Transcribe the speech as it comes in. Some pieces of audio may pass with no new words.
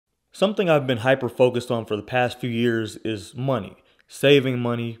Something I've been hyper focused on for the past few years is money. Saving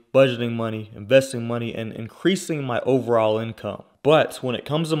money, budgeting money, investing money, and increasing my overall income. But when it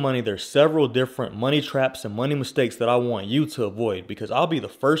comes to money, there's several different money traps and money mistakes that I want you to avoid, because I'll be the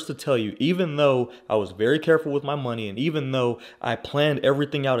first to tell you, even though I was very careful with my money and even though I planned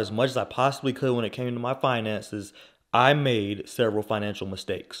everything out as much as I possibly could when it came to my finances, I made several financial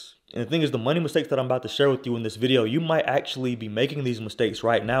mistakes. And the thing is, the money mistakes that I'm about to share with you in this video, you might actually be making these mistakes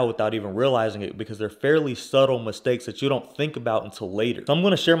right now without even realizing it, because they're fairly subtle mistakes that you don't think about until later. So I'm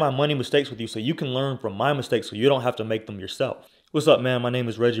going to share my money mistakes with you so you can learn from my mistakes so you don't have to make them yourself. What's up, man? My name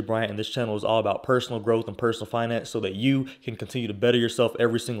is Reggie Bryant, and this channel is all about personal growth and personal finance so that you can continue to better yourself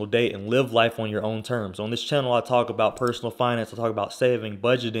every single day and live life on your own terms. On this channel, I talk about personal finance, I talk about saving,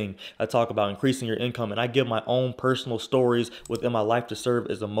 budgeting, I talk about increasing your income, and I give my own personal stories within my life to serve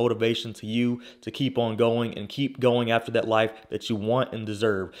as a motivation to you to keep on going and keep going after that life that you want and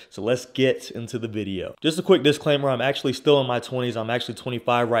deserve. So let's get into the video. Just a quick disclaimer, I'm actually still in my 20s. I'm actually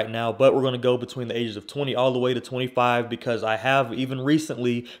 25 right now, but we're going to go between the ages of 20 all the way to 25 because I have even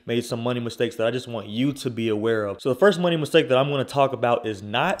recently made some money mistakes that I just want you to be aware of. So the first money mistake that I'm going to talk about is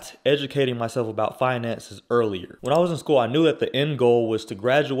not educating myself about finances earlier. When I was in school, I knew that the end goal was to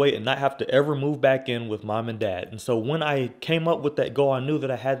graduate and not have to ever move back in with mom and dad. And so when I came up with that goal, I knew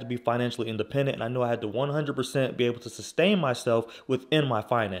that I had to be financially independent, and I knew I had to 100% be able to sustain myself within my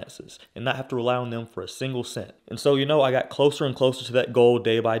finances and not have to rely on them for a single cent. And so, I got closer and closer to that goal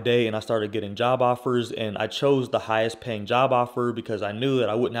day by day, and I started getting job offers, and I chose the highest paying job offer because I knew that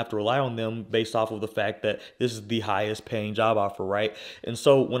I wouldn't have to rely on them based off of the fact that this is the highest paying job offer, right? And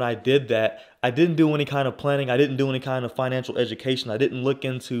so when I did that, I didn't do any kind of planning. I didn't do any kind of financial education. I didn't look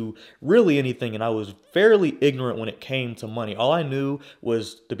into really anything, and I was fairly ignorant when it came to money. All I knew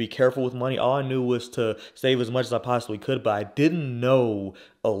was to be careful with money. All I knew was to save as much as I possibly could, but I didn't know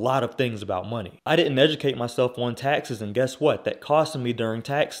a lot of things about money. I didn't educate myself on taxes, and guess what? That cost me during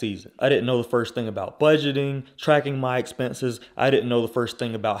tax season. I didn't know the first thing about budgeting, tracking my expenses. I didn't know the first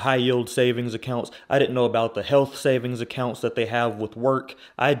thing about high yield savings accounts. I didn't know about the health savings accounts that they have with work.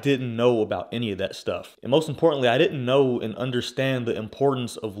 I didn't know about any of that stuff. And most importantly, I didn't know and understand the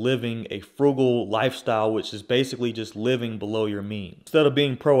importance of living a frugal lifestyle, which is basically just living below your means. Instead of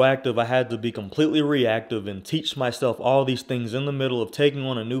being proactive, I had to be completely reactive and teach myself all these things in the middle of taking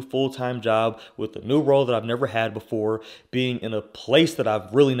on a new full-time job with a new role that I've never had before, being in a place that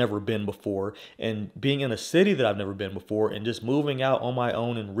I've really never been before, and being in a city that I've never been before, and just moving out on my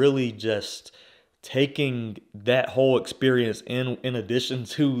own and really just taking that whole experience in addition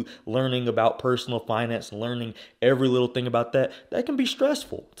to learning about personal finance, learning every little thing about that can be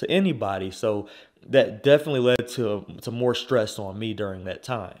stressful to anybody. So that definitely led to more stress on me during that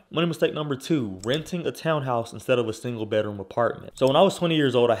time. Money mistake number 2, renting a townhouse instead of a single bedroom apartment. So when I was 20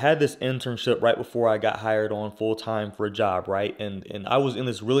 years old, I had this internship right before I got hired on full time for a job, right? And I was in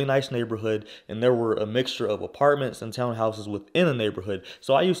this really nice neighborhood, and there were a mixture of apartments and townhouses within a neighborhood.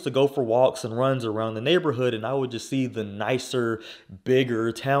 So I used to go for walks and runs around the neighborhood, and I would just see the nicer,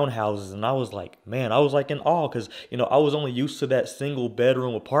 bigger townhouses, and I was like, man, I was like in awe, because I was only used to that single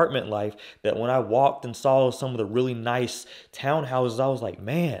bedroom apartment life, that when I walked and saw some of the really nice townhouses, I was like,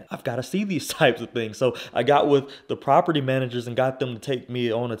 man, I've got to see these types of things. So I got with the property managers and got them to take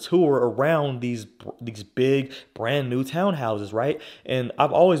me on a tour around these big brand new townhouses, right? And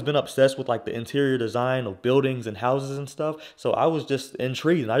I've always been obsessed with like the interior design of buildings and houses and stuff. So I was just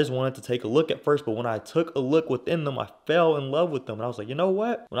intrigued, and I just wanted to take a look at first. But when I took a look within them, I fell in love with them. And I was like, you know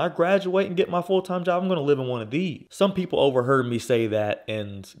what? When I graduate and get my full-time job, I'm going to live in one of these. Some people overheard me say that,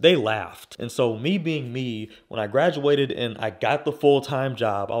 and they laughed. And so me being me, when I graduated and I got the full-time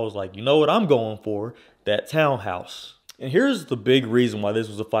job, I was like, you know what I'm going for? That townhouse. And here's the big reason why this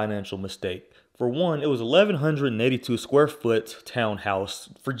was a financial mistake. For one, it was 1,182 square foot townhouse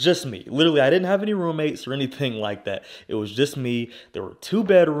for just me. Literally, I didn't have any roommates or anything like that. It was just me. There were 2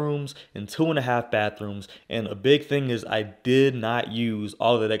 bedrooms and 2.5 bathrooms. And a big thing is I did not use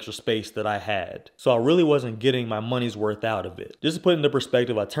all that extra space that I had. So I really wasn't getting my money's worth out of it. Just to put into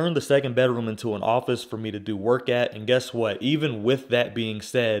perspective, I turned the 2nd bedroom into an office for me to do work at. And guess what? Even with that being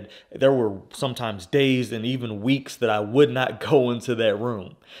said, there were sometimes days and even weeks that I would not go into that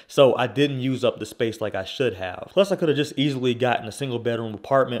room. So I didn't use up the space like I should have. Plus, I could have just easily gotten a single bedroom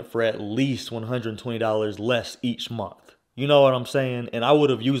apartment for at least $120 less each month. You know what I'm saying? And I would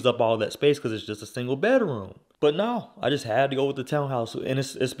have used up all that space because it's just a single bedroom. But no, I just had to go with the townhouse. And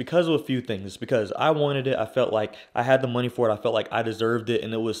it's because of a few things. It's because I wanted it. I felt like I had the money for it. I felt like I deserved it.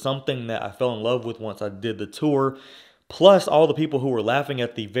 And it was something that I fell in love with once I did the tour. Plus all the people who were laughing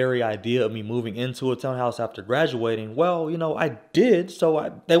at the very idea of me moving into a townhouse after graduating. Well, I did,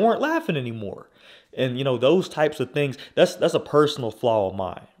 so they weren't laughing anymore. And those types of things, that's a personal flaw of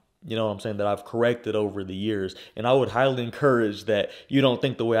mine. You know what I'm saying? That I've corrected over the years. And I would highly encourage that you don't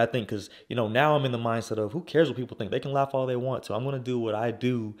think the way I think, because, now I'm in the mindset of who cares what people think? They can laugh all they want to. I'm going to do what I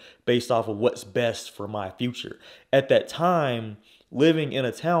do based off of what's best for my future. At that time, living in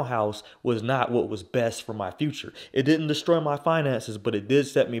a townhouse was not what was best for my future. It didn't destroy my finances, but it did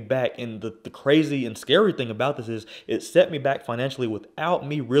set me back. And the crazy and scary thing about this is it set me back financially without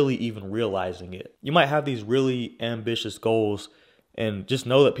me really even realizing it. You might have these really ambitious goals, and just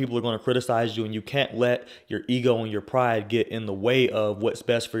know that people are going to criticize you, and you can't let your ego and your pride get in the way of what's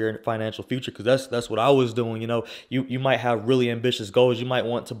best for your financial future, because that's what I was doing. You might have really ambitious goals. You might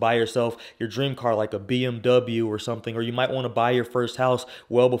want to buy yourself your dream car, like a BMW or something, or you might want to buy your first house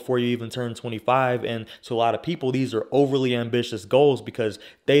well before you even turn 25. And to a lot of people, these are overly ambitious goals because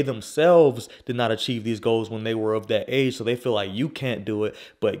they themselves did not achieve these goals when they were of that age. So they feel like you can't do it.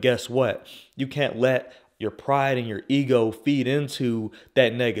 But guess what? You can't let your pride and your ego feed into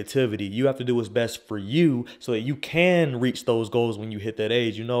that negativity. You have to do what's best for you so that you can reach those goals when you hit that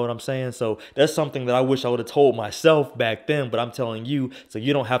age. You know what I'm saying? So that's something that I wish I would have told myself back then, but I'm telling you so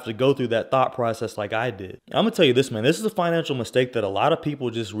you don't have to go through that thought process like I did. I'm gonna tell you this, man, this is a financial mistake that a lot of people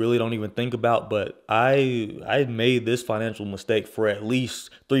just really don't even think about, but I made this financial mistake for at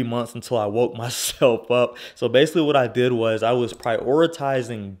least 3 months until I woke myself up. So basically what I did was I was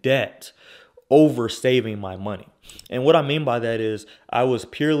prioritizing debt over saving my money. And what I mean by that is I was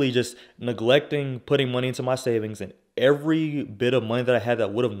purely just neglecting putting money into my savings, and every bit of money that I had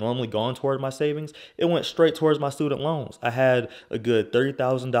that would have normally gone toward my savings, it went straight towards my student loans. I had a good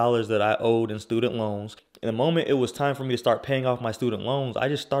 $30,000 that I owed in student loans. And the moment it was time for me to start paying off my student loans, I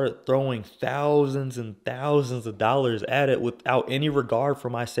just started throwing thousands and thousands of dollars at it without any regard for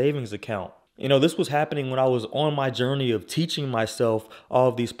my savings account. This was happening when I was on my journey of teaching myself all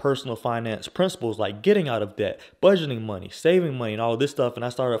of these personal finance principles, like getting out of debt, budgeting money, saving money, and all of this stuff. And I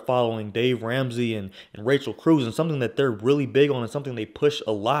started following Dave Ramsey and Rachel Cruz, and something that they're really big on and something they push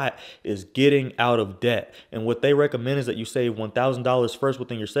a lot is getting out of debt. And what they recommend is that you save $1,000 first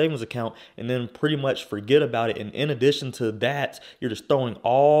within your savings account and then pretty much forget about it. And in addition to that, you're just throwing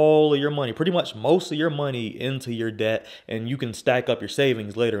all of your money, pretty much most of your money, into your debt, and you can stack up your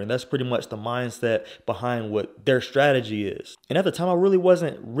savings later. And that's pretty much the mindset behind what their strategy is. And at the time, I really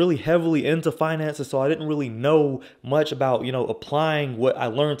wasn't really heavily into finances, so I didn't really know much about, applying what I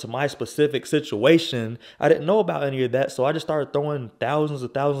learned to my specific situation. I didn't know about any of that, so I just started throwing thousands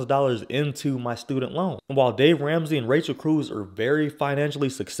of dollars into my student loan. And while Dave Ramsey and Rachel Cruz are very financially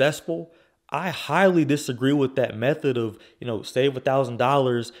successful, I highly disagree with that method of, save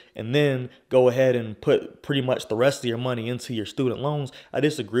 $1,000 and then go ahead and put pretty much the rest of your money into your student loans. I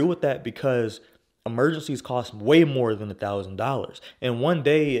disagree with that because emergencies cost way more than $1,000. And one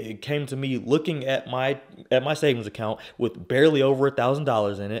day it came to me looking at my savings account with barely over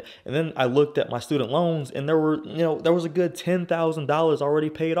 $1,000 in it. And then I looked at my student loans and there was a good $10,000 already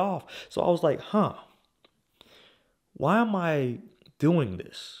paid off. So I was like, why am I doing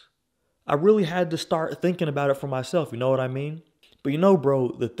this? I really had to start thinking about it for myself. You know what I mean? But bro,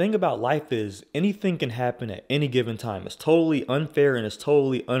 the thing about life is anything can happen at any given time. It's totally unfair and it's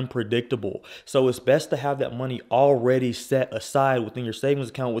totally unpredictable. So it's best to have that money already set aside within your savings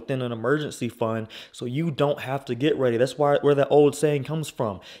account, within an emergency fund, so you don't have to get ready. That's where that old saying comes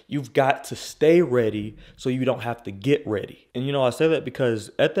from. You've got to stay ready so you don't have to get ready. And I say that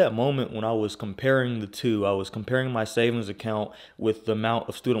because at that moment when I was comparing the two, I was comparing my savings account with the amount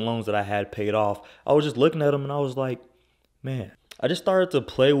of student loans that I had paid off. I was just looking at them and I was like, man, I just started to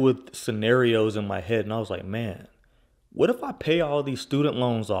play with scenarios in my head, and I was like, man, what if I pay all these student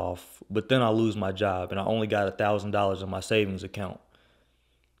loans off, but then I lose my job and I only got $1,000 in my savings account?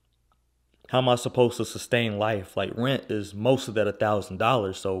 How am I supposed to sustain life? Like, rent is most of that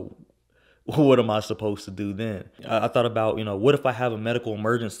 $1,000, so what am I supposed to do then? I thought about, what if I have a medical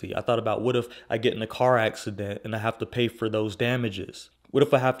emergency? I thought about what if I get in a car accident and I have to pay for those damages? What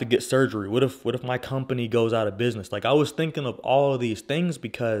if I have to get surgery? What if my company goes out of business? Like, I was thinking of all of these things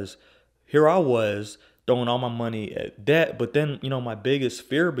because here I was throwing all my money at debt. But then, my biggest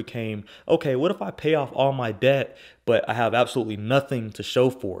fear became, okay, what if I pay off all my debt, but I have absolutely nothing to show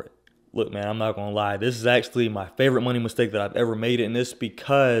for it? Look, man, I'm not going to lie. This is actually my favorite money mistake that I've ever made. And it's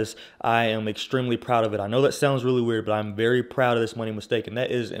because I am extremely proud of it. I know that sounds really weird, but I'm very proud of this money mistake. And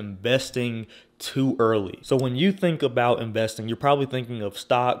that is investing too early. So when you think about investing, you're probably thinking of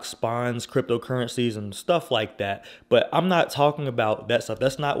stocks, bonds, cryptocurrencies, and stuff like that. But I'm not talking about that stuff.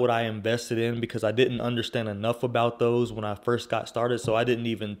 That's not what I invested in because I didn't understand enough about those when I first got started. So I didn't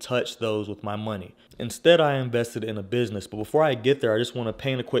even touch those with my money. Instead, I invested in a business. But before I get there, I just want to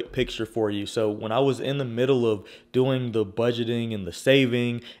paint a quick picture for you. So when I was in the middle of doing the budgeting and the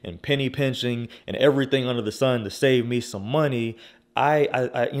saving and penny pinching and everything under the sun to save me some money,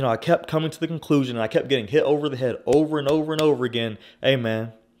 I kept coming to the conclusion, and I kept getting hit over the head over and over and over again. Hey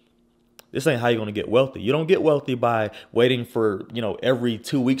man, this ain't how you're going to get wealthy. You don't get wealthy by waiting for, every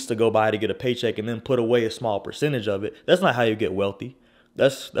 2 weeks to go by to get a paycheck and then put away a small percentage of it. That's not how you get wealthy.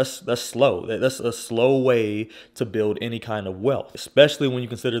 That's slow. That's a slow way to build any kind of wealth, especially when you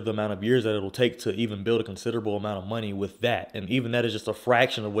consider the amount of years that it'll take to even build a considerable amount of money with that. And even that is just a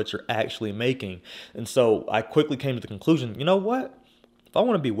fraction of what you're actually making. And so I quickly came to the conclusion, you know what? If I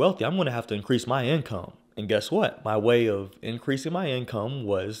want to be wealthy, I'm going to have to increase my income. And guess what? My way of increasing my income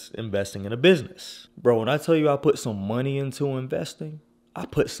was investing in a business. Bro, when I tell you I put some money into investing, I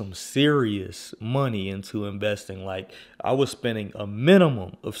put some serious money into investing. Like I was spending a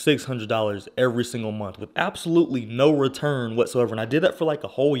minimum of $600 every single month with absolutely no return whatsoever. And I did that for like a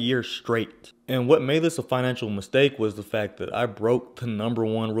whole year straight. And what made this a financial mistake was the fact that I broke the number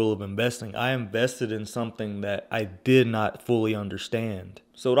one rule of investing. I invested in something that I did not fully understand.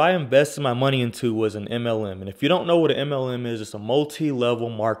 So what I invested my money into was an MLM. And if you don't know what an MLM is, it's a multi-level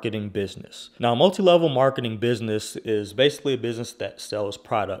marketing business. Now, a multi-level marketing business is basically a business that sells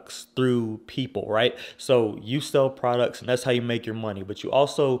products through people, right? So you sell products and that's how you make your money. But you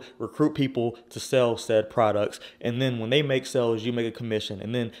also recruit people to sell said products. And then when they make sales, you make a commission.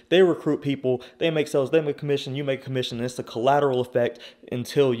 And then they recruit people, they make sales, they make a commission, you make a commission. And it's a collateral effect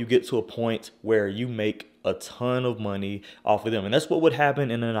until you get to a point where you make a ton of money off of them. And that's what would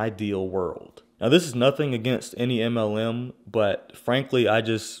happen in an ideal world. Now, this is nothing against any MLM, but frankly, I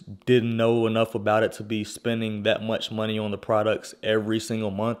just didn't know enough about it to be spending that much money on the products every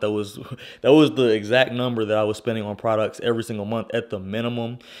single month. That was the exact number that I was spending on products every single month at the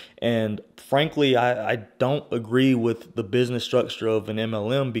minimum. And frankly, I don't agree with the business structure of an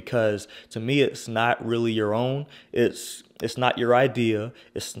MLM because to me, it's not really your own. It's not your idea.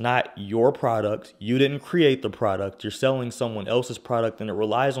 It's not your product. You didn't create the product. You're selling someone else's product and it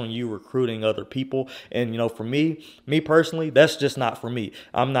relies on you recruiting other people. And, for me personally, that's just not for me.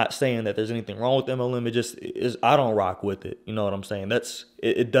 I'm not saying that there's anything wrong with MLM. It just is, I don't rock with it. You know what I'm saying?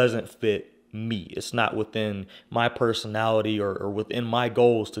 It doesn't fit me. It's not within my personality or within my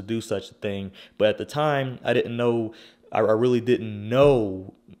goals to do such a thing. But at the time, I really didn't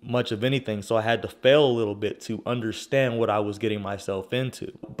know much of anything. So I had to fail a little bit to understand what I was getting myself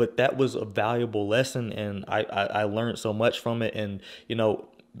into. But that was a valuable lesson and I learned so much from it. And,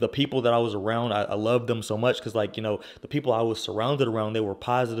 the people that I was around, I loved them so much because the people I was surrounded around, they were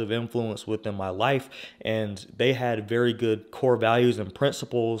positive influence within my life and they had very good core values and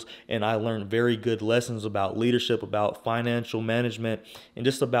principles. And I learned very good lessons about leadership, about financial management, and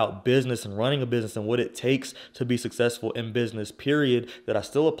just about business and running a business and what it takes to be successful in business, period, that I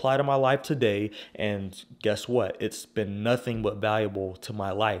still apply to my life today. And guess what? It's been nothing but valuable to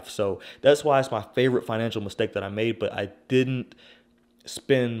my life. So that's why it's my favorite financial mistake that I made, but I didn't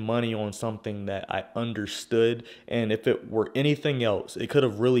spend money on something that I understood. And if it were anything else, it could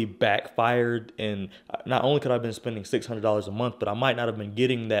have really backfired. And not only could I have been spending $600 a month, but I might not have been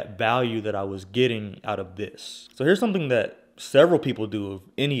getting that value that I was getting out of this. So here's something that several people do of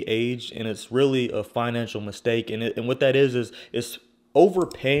any age, and it's really a financial mistake. And what that is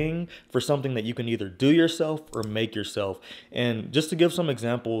overpaying for something that you can either do yourself or make yourself. And just to give some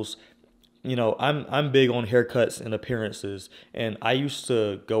examples, I'm big on haircuts and appearances, and I used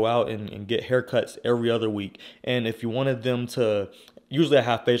to go out and get haircuts every other week. And if you wanted them to, usually I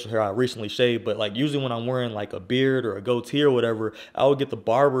have facial hair, I recently shaved, but usually when I'm wearing a beard or a goatee or whatever, I would get the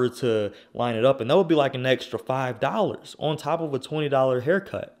barber to line it up, and that would be an extra $5 on top of a $20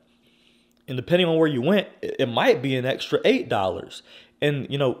 haircut. And depending on where you went, it might be an extra $8. And,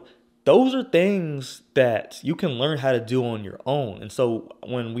 those are things that you can learn how to do on your own. And so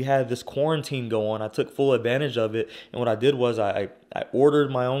when we had this quarantine go on, I took full advantage of it. And what I did was I ordered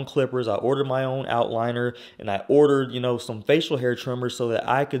my own clippers, I ordered my own outliner, and I ordered, some facial hair trimmers so that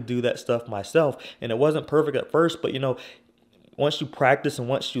I could do that stuff myself. And it wasn't perfect at first, but once you practice and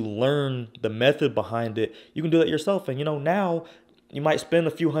once you learn the method behind it, you can do that yourself. And now you might spend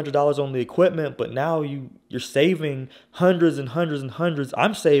a few $100s on the equipment, but now you're saving hundreds and hundreds and hundreds.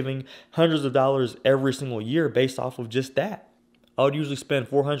 I'm saving hundreds of dollars every single year based off of just that. I would usually spend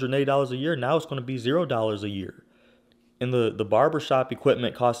 $480 a year. Now it's going to be $0 a year. And the barbershop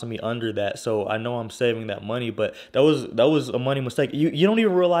equipment costing me under that, so I know I'm saving that money. But that was a money mistake. You don't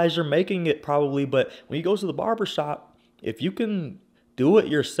even realize you're making it probably, but when you go to the barbershop, if you can do it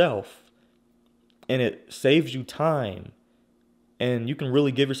yourself and it saves you time, and you can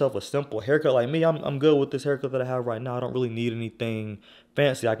really give yourself a simple haircut. Like me, I'm good with this haircut that I have right now. I don't really need anything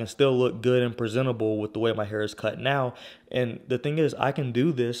fancy. I can still look good and presentable with the way my hair is cut now. And the thing is, I can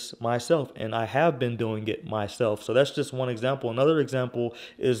do this myself, and I have been doing it myself. So that's just one example. Another example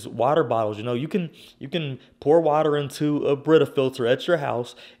is water bottles. You can pour water into a Brita filter at your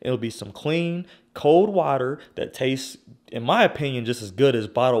house. It'll be some clean, cold water that tastes, in my opinion, just as good as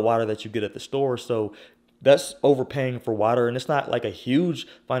bottled water that you get at the store. So that's overpaying for water, and it's not like a huge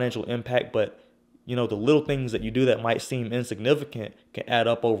financial impact, but the little things that you do that might seem insignificant can add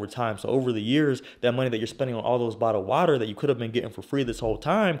up over time. So over the years, that money that you're spending on all those bottled water that you could have been getting for free this whole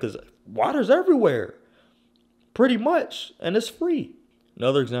time, because water's everywhere pretty much, and it's free.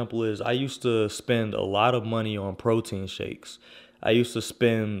 Another example is I used to spend a lot of money on protein shakes. I used to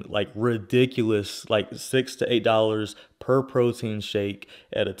spend like ridiculous, like $6 to $8 per protein shake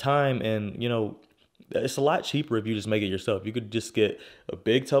at a time, and it's a lot cheaper if you just make it yourself. You could just get a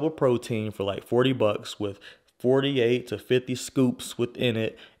big tub of protein for like $40 with 48 to 50 scoops within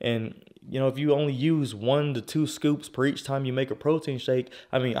it. And, if you only use 1 to 2 scoops per each time you make a protein shake,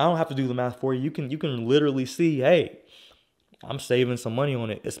 I mean, I don't have to do the math for you. You can literally see, hey, I'm saving some money on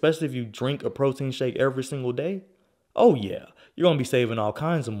it, especially if you drink a protein shake every single day. Oh yeah, you're going to be saving all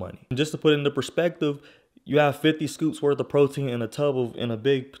kinds of money. And just to put it into perspective, you have 50 scoops worth of protein in a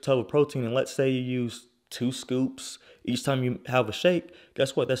big tub of protein, and let's say you use 2 scoops each time you have a shake.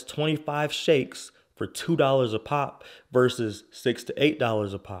 Guess what? That's 25 shakes for $2 a pop versus $6 to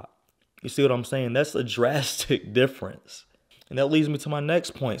 $8 a pop. You see what I'm saying? That's a drastic difference. And that leads me to my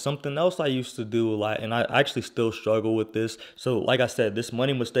next point. Something else I used to do a lot, and I actually still struggle with this. So like I said, this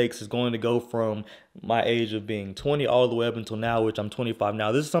money mistakes is going to go from my age of being 20 all the way up until now, which I'm 25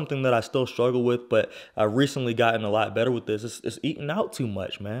 now. This is something that I still struggle with, but I've recently gotten a lot better with this. It's eating out too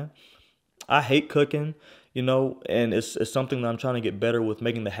much, man. I hate cooking, and it's something that I'm trying to get better with,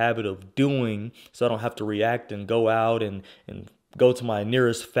 making the habit of doing, so I don't have to react and go out and go to my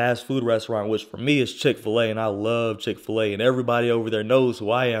nearest fast food restaurant, which for me is Chick-fil-A, and I love Chick-fil-A, and everybody over there knows who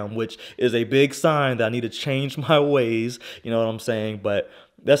I am, which is a big sign that I need to change my ways, you know what I'm saying? But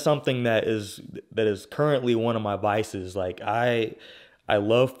that's something that is currently one of my vices. Like I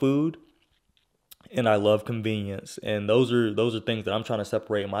love food and I love convenience, and those are things that I'm trying to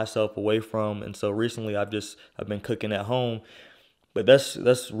separate myself away from. And so recently I've been cooking at home, but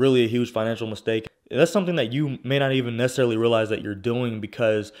that's really a huge financial mistake. That's something that you may not even necessarily realize that you're doing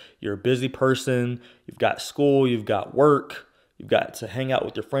because you're a busy person. You've got school, you've got work, you've got to hang out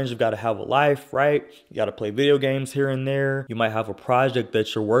with your friends, you've got to have a life, right? You got to play video games here and there. You might have a project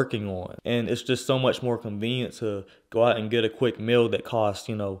that you're working on. And it's just so much more convenient to go out and get a quick meal that costs,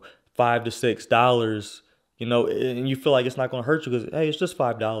 $5 to $6, and you feel like it's not going to hurt you because, hey, it's just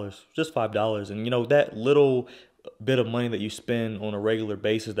 $5, And, that little bit of money that you spend on a regular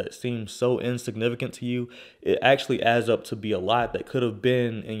basis that seems so insignificant to you, it actually adds up to be a lot that could have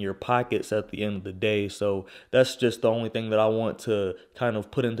been in your pockets at the end of the day. So that's just the only thing that I want to kind of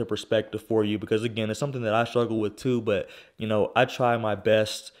put into perspective for you, because again, it's something that I struggle with too, but I try my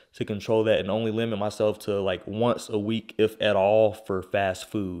best to control that and only limit myself to like once a week, if at all, for fast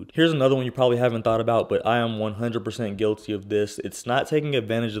food. Here's another one you probably haven't thought about, but I am 100% guilty of this. It's not taking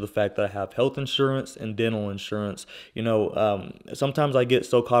advantage of the fact that I have health insurance and dental insurance. Sometimes I get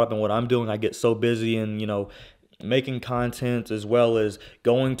so caught up in what I'm doing, I get so busy and, making content as well as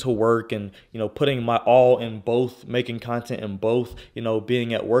going to work and, putting my all in both, making content in both,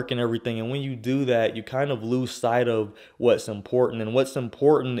 being at work and everything. And when you do that, you kind of lose sight of what's important. And what's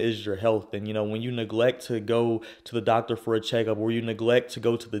important is your health. And, when you neglect to go to the doctor for a checkup, or you neglect to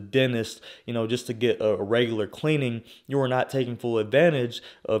go to the dentist, just to get a regular cleaning, you are not taking full advantage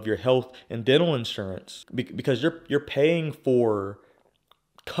of your health and dental insurance because you're paying for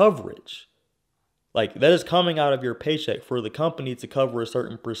coverage. Like, that is coming out of your paycheck for the company to cover a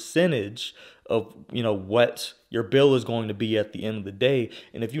certain percentage of, what your bill is going to be at the end of the day.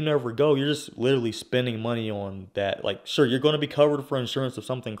 And if you never go, you're just literally spending money on that. Like, sure, you're going to be covered for insurance if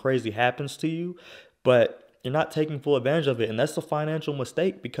something crazy happens to you, but you're not taking full advantage of it. And that's a financial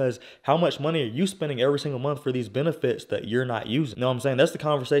mistake, because how much money are you spending every single month for these benefits that you're not using? You know what I'm saying? That's the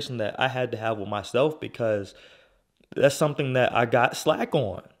conversation that I had to have with myself, because that's something that I got slack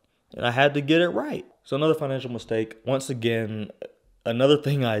on. And I had to get it right. So another financial mistake, once again, another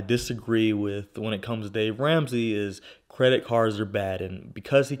thing I disagree with when it comes to Dave Ramsey is credit cards are bad. And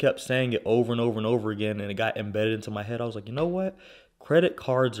because he kept saying it over and over and over again, and it got embedded into my head, I was like, you know what? Credit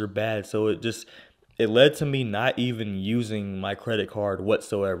cards are bad. So it led to me not even using my credit card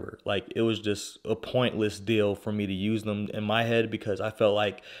whatsoever. Like, it was just a pointless deal for me to use them in my head, because I felt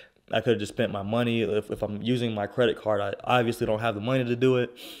like I could have just spent my money. If I'm using my credit card, I obviously don't have the money to do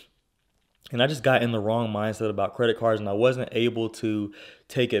it. And I just got in the wrong mindset about credit cards, and I wasn't able to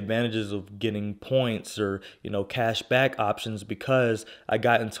take advantages of getting points or, cash back options, because I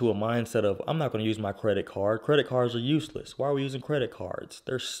got into a mindset of, I'm not going to use my credit card. Credit cards are useless. Why are we using credit cards?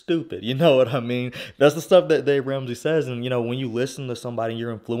 They're stupid. You know what I mean? That's the stuff that Dave Ramsey says. And, when you listen to somebody and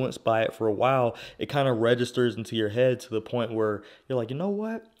you're influenced by it for a while, it kind of registers into your head to the point where you're like, you know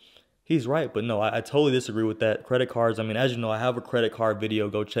what? He's right. But no, I totally disagree with that. Credit cards, I mean, as you know, I have a credit card video.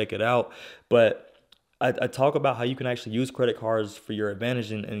 Go check it out. But I talk about how you can actually use credit cards for your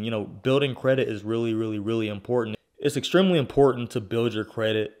advantage. And building credit is really, really, really important. It's extremely important to build your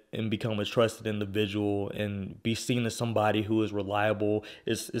credit and become a trusted individual and be seen as somebody who is reliable.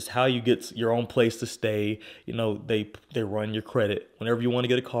 It's how you get your own place to stay. They run your credit. Whenever you want to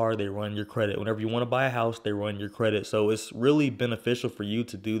get a car, they run your credit. Whenever you want to buy a house, they run your credit. So it's really beneficial for you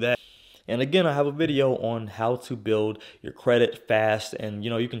to do that. And again, I have a video on how to build your credit fast, and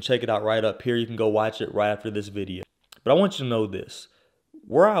you can check it out right up here. You can go watch it right after this video. But I want you to know this.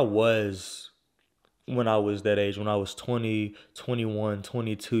 Where I was when I was that age, when I was 20, 21,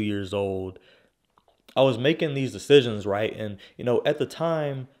 22 years old, I was making these decisions, right? And at the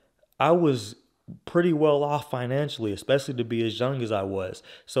time, I was pretty well off financially, especially to be as young as I was.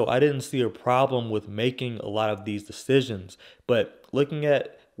 So I didn't see a problem with making a lot of these decisions. But looking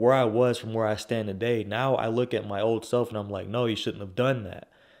at where I was from where I stand today, now I look at my old self and I'm like, no, you shouldn't have done that.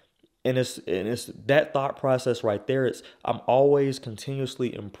 And it's that thought process right there. I'm always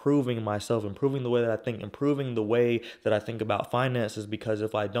continuously improving myself, improving the way that I think, improving the way that I think about finances, because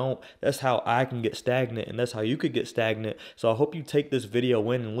if I don't, that's how I can get stagnant, and that's how you could get stagnant. So I hope you take this video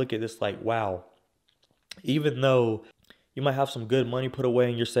in and look at this like, wow, even though you might have some good money put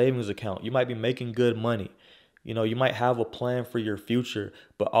away in your savings account, you might be making good money. You might have a plan for your future,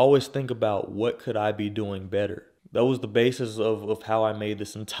 but always think about, what could I be doing better? That was the basis of how I made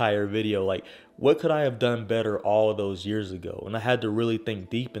this entire video. Like, what could I have done better all of those years ago? And I had to really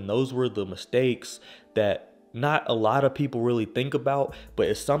think deep, and those were the mistakes that not a lot of people really think about, but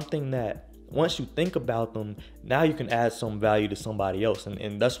it's something that once you think about them, now you can add some value to somebody else.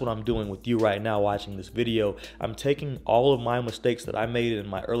 And that's what I'm doing with you right now watching this video. I'm taking all of my mistakes that I made in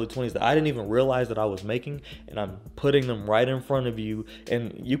my early 20s that I didn't even realize that I was making, and I'm putting them right in front of you.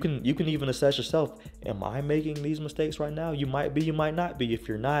 And you can even assess yourself. Am I making these mistakes right now? You might be, you might not be. If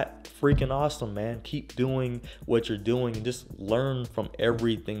you're not, freaking awesome, man. Keep doing what you're doing and just learn from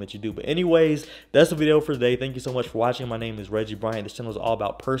everything that you do. But anyways, that's the video for today. Thank you so much for watching. My name is Reggie Bryant. This channel is all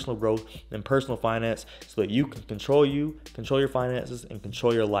about personal growth and personal finance, so that you can control your finances, and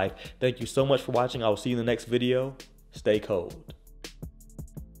control your life. Thank you so much for watching. I will see you in the next video. Stay cold.